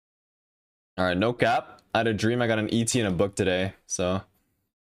All right, no cap. I had a dream I got an ET in a book today, so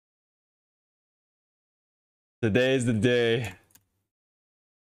today is the day.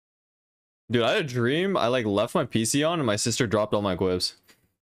 Dude, I had a dream. I like left my PC on and my sister dropped all my quips.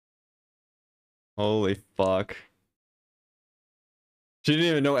 Holy fuck. She didn't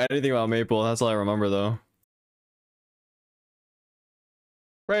even know anything about Maple. That's all I remember though.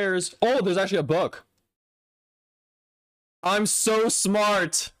 Prayers. Oh, there's actually a book. I'm so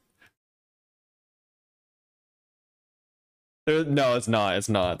smart. No, it's not. It's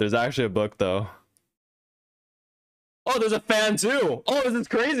not. There's actually a book though. Oh, there's a fan too. Oh, this is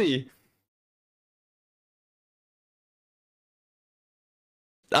crazy.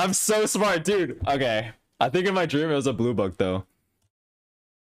 I'm so smart, dude. Okay. I think in my dream it was a blue book though.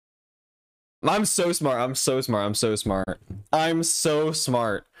 I'm so smart. I'm so smart. I'm so smart. I'm so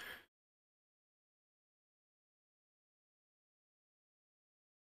smart.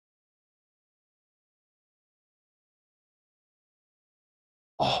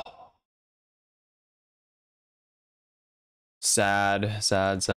 Oh. Sad,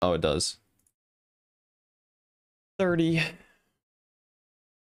 sad, sad. Oh, it does. 30.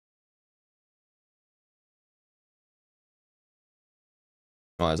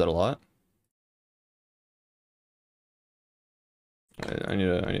 Oh, is that a lot? I need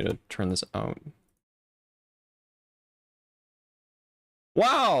to turn this out.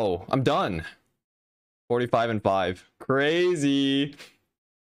 Wow, I'm done. 45 and 5. Crazy.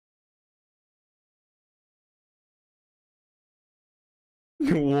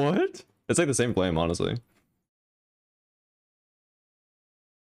 What? It's like the same flame, honestly.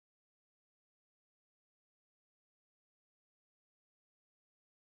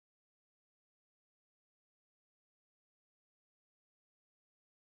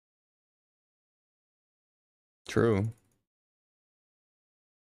 True.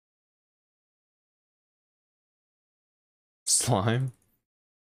 Slime.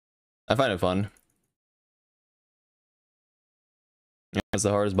 I find it fun. Yeah, it's the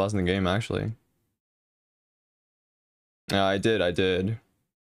hardest boss in the game, actually. Yeah, I did.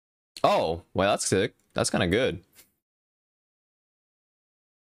 Oh, well, that's sick. That's kind of good.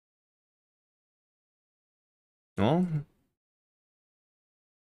 Oh.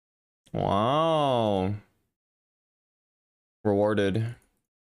 Wow. Rewarded.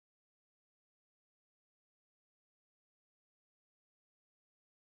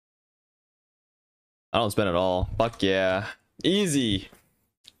 I don't spend it all. Fuck yeah. Easy.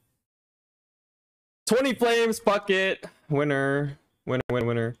 20 flames, fuck it. Winner. Winner, winner,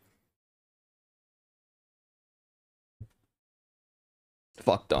 winner.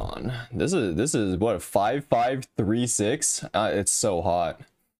 Fucked on. This is what, 5536? It's so hot.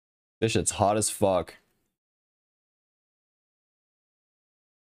 This shit's hot as fuck.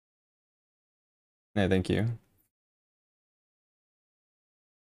 Hey, thank you.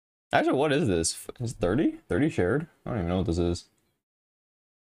 Actually, what is this? Is 30? 30 shared? I don't even know what this is.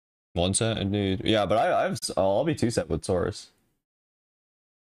 One set indeed. Yeah, but I'll be two set with Taurus.